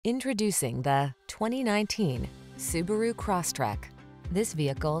Introducing the 2019 Subaru Crosstrek. This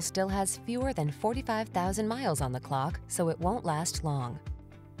vehicle still has fewer than 45,000 miles on the clock, so it won't last long.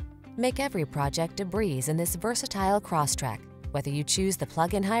 Make every project a breeze in this versatile Crosstrek. Whether you choose the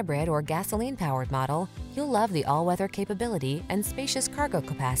plug-in hybrid or gasoline-powered model, you'll love the all-weather capability and spacious cargo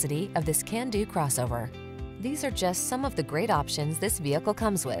capacity of this can-do crossover. These are just some of the great options this vehicle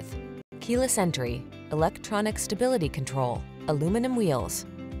comes with: keyless entry, electronic stability control, aluminum wheels,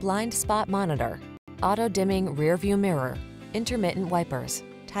 blind spot monitor, auto-dimming rear-view mirror, intermittent wipers,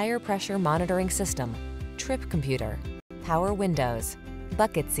 tire pressure monitoring system, trip computer, power windows,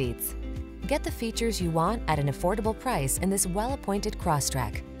 bucket seats. Get the features you want at an affordable price in this well-appointed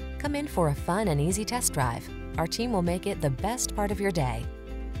Crosstrek. Come in for a fun and easy test drive. Our team will make it the best part of your day.